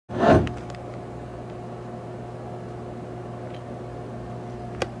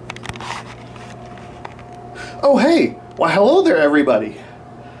Oh, hey! Why, hello there, everybody.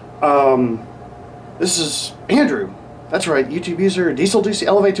 This is Andrew. That's right, YouTube user, dieselducy,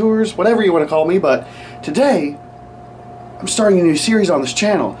 Elevators, whatever you want to call me. But today, I'm starting a new series on this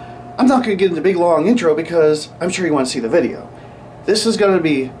channel. I'm not going to get into a big long intro because I'm sure you want to see the video. This is going to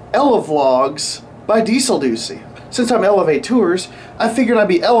be Ella Vlogs by dieselducy. Since I'm Elevators, I figured I'd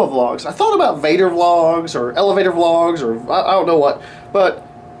be Ella Vlogs. I thought about Vader Vlogs or Elevator Vlogs or I don't know what. But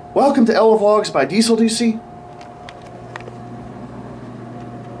welcome to Ella Vlogs by dieselducy.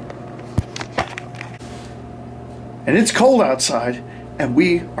 And it's cold outside, and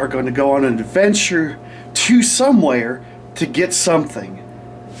we are going to go on an adventure to somewhere to get something.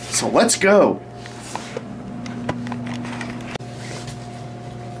 So let's go.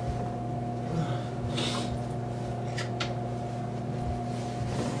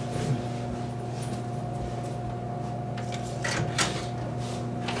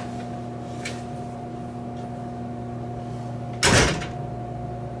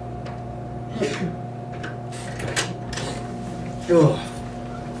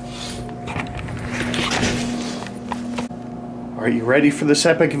 Are you ready for this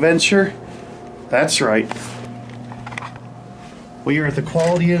epic adventure? That's right. We are at the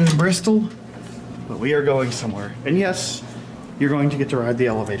Quality Inn in Bristol, but we are going somewhere. And yes, you're going to get to ride the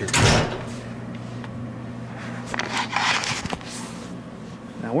elevator.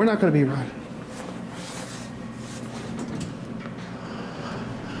 Now, we're not going to be riding.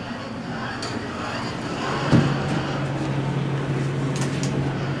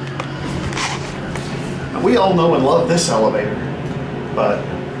 We all know and love this elevator, but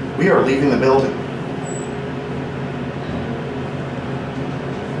we are leaving the building.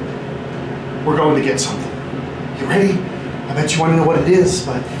 We're going to get something. You ready? I bet you want to know what it is,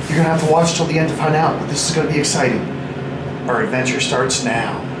 but you're going to have to watch till the end to find out. But this is going to be exciting. Our adventure starts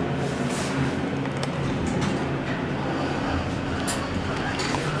now.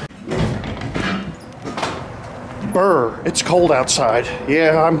 Brr, it's cold outside.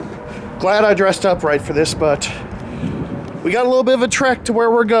 Yeah, I'm glad I dressed up right for this, but we got a little bit of a trek to where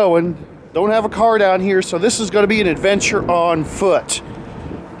we're going. Don't have a car down here, so this is going to be an adventure on foot.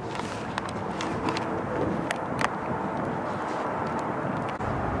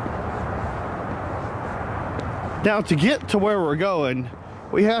 Now, to get to where we're going,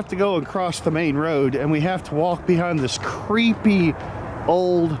 we have to go and cross the main road, and we have to walk behind this creepy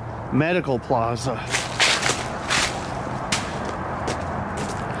old medical plaza.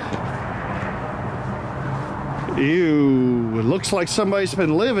 Ew, it looks like somebody's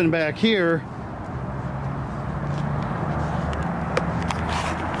been living back here.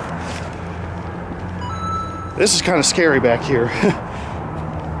 This is kind of scary back here.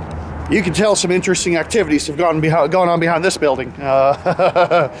 You can tell some interesting activities have gone on behind this building.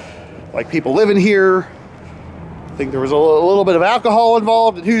 Like people living here. I think there was a little bit of alcohol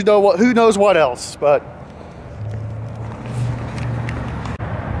involved, and who knows what else, but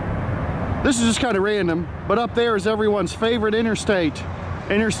this is just kind of random, but up there is everyone's favorite interstate.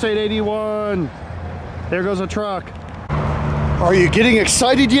 Interstate 81. There goes a truck. Are you getting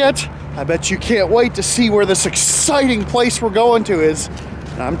excited yet? I bet you can't wait to see where this exciting place we're going to is.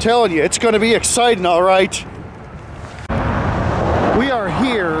 And I'm telling you, it's going to be exciting, all right. We are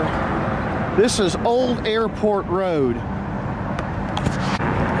here. This is Old Airport Road.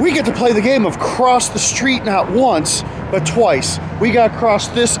 We get to play the game of cross the street not once, but twice. We got to cross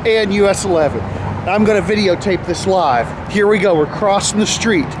this and US 11. I'm going to videotape this live. Here we go. We're crossing the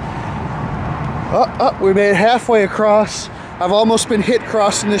street. We made it halfway across. I've almost been hit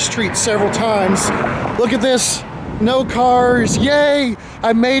crossing this street several times. Look at this. No cars. Yay!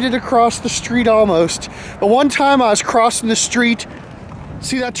 I made it across the street almost. But one time I was crossing the street.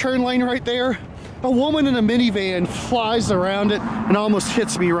 See that turn lane right there? A woman in a minivan flies around it and almost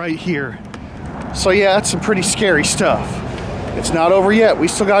hits me right here. So yeah, that's some pretty scary stuff. It's not over yet. We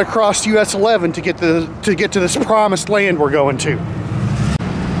still got to cross US 11 to get to this promised land we're going to.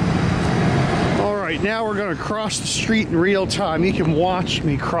 All right, now we're going to cross the street in real time. You can watch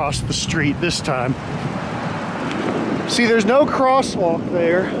me cross the street this time. See, there's no crosswalk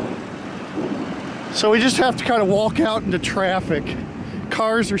there, so we just have to kind of walk out into traffic.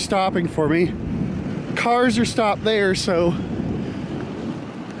 Cars are stopping for me. Cars are stopped there, so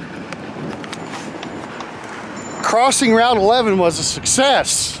crossing Route 11 was a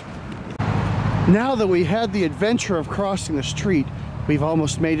success. Now that we had the adventure of crossing the street, we've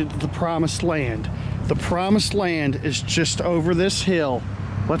almost made it to the promised land. The promised land is just over this hill.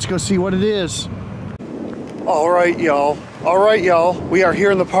 Let's go see what it is. All right, y'all. We are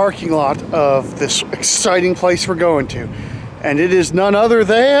here in the parking lot of this exciting place we're going to. And it is none other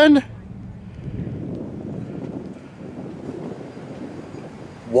than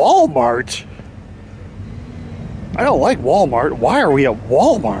Walmart? I don't like Walmart. Why are we at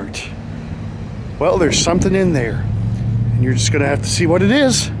Walmart? Well, there's something in there, and you're just gonna have to see what it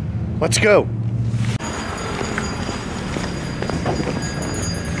is. Let's go.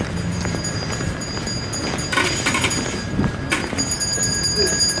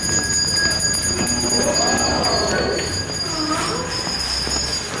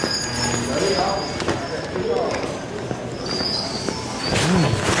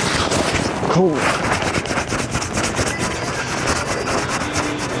 Cool.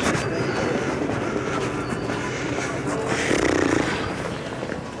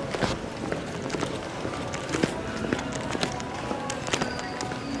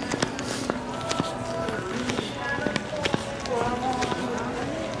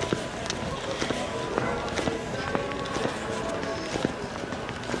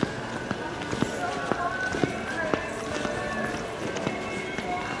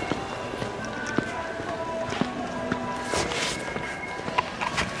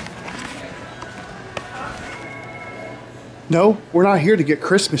 No, we're not here to get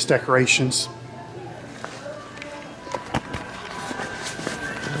Christmas decorations.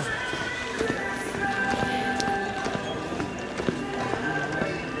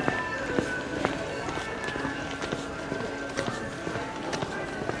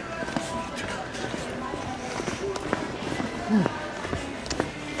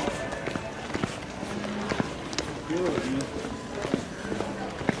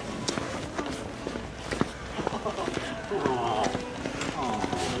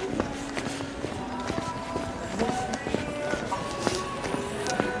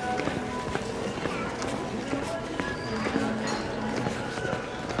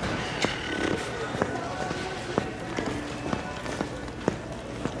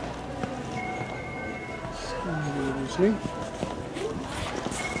 See?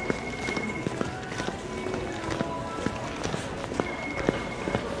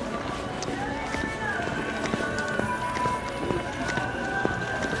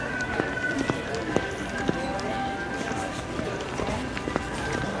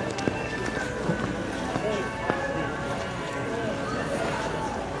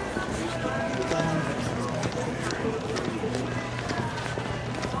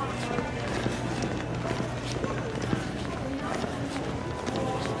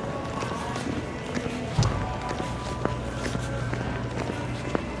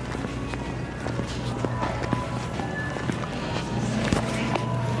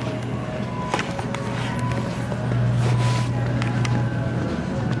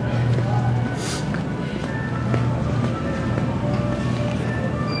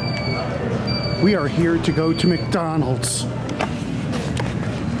 We are here to go to McDonald's.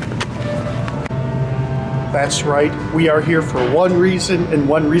 That's right, we are here for one reason and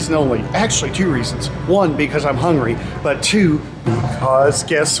one reason only. Actually, two reasons. One, because I'm hungry, but two, because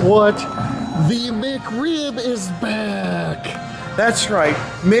guess what? The McRib is back. That's right,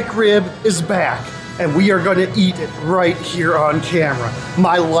 McRib is back, and we are gonna eat it right here on camera.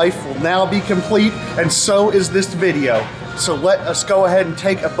 My life will now be complete, and so is this video. So let us go ahead and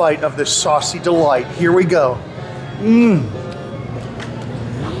take a bite of this saucy delight. Here we go. Mmm.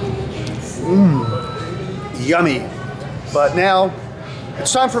 Mmm. Yummy. But now,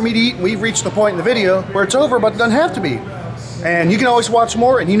 it's time for me to eat, and we've reached the point in the video where it's over, but it doesn't have to be. And you can always watch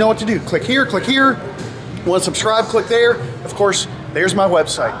more, and you know what to do. Click here, click here. You want to subscribe, click there. Of course, there's my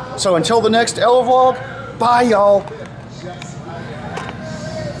website. So until the next Ella vlog, bye y'all.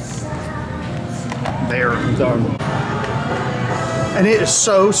 There, I'm done. And it is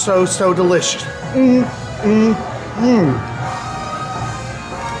so, so, so delicious. Mmm, mmm, mmm.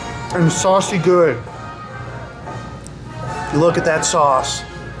 And saucy good. Look at that sauce.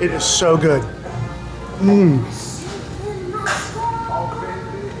 It is so good. Mmm.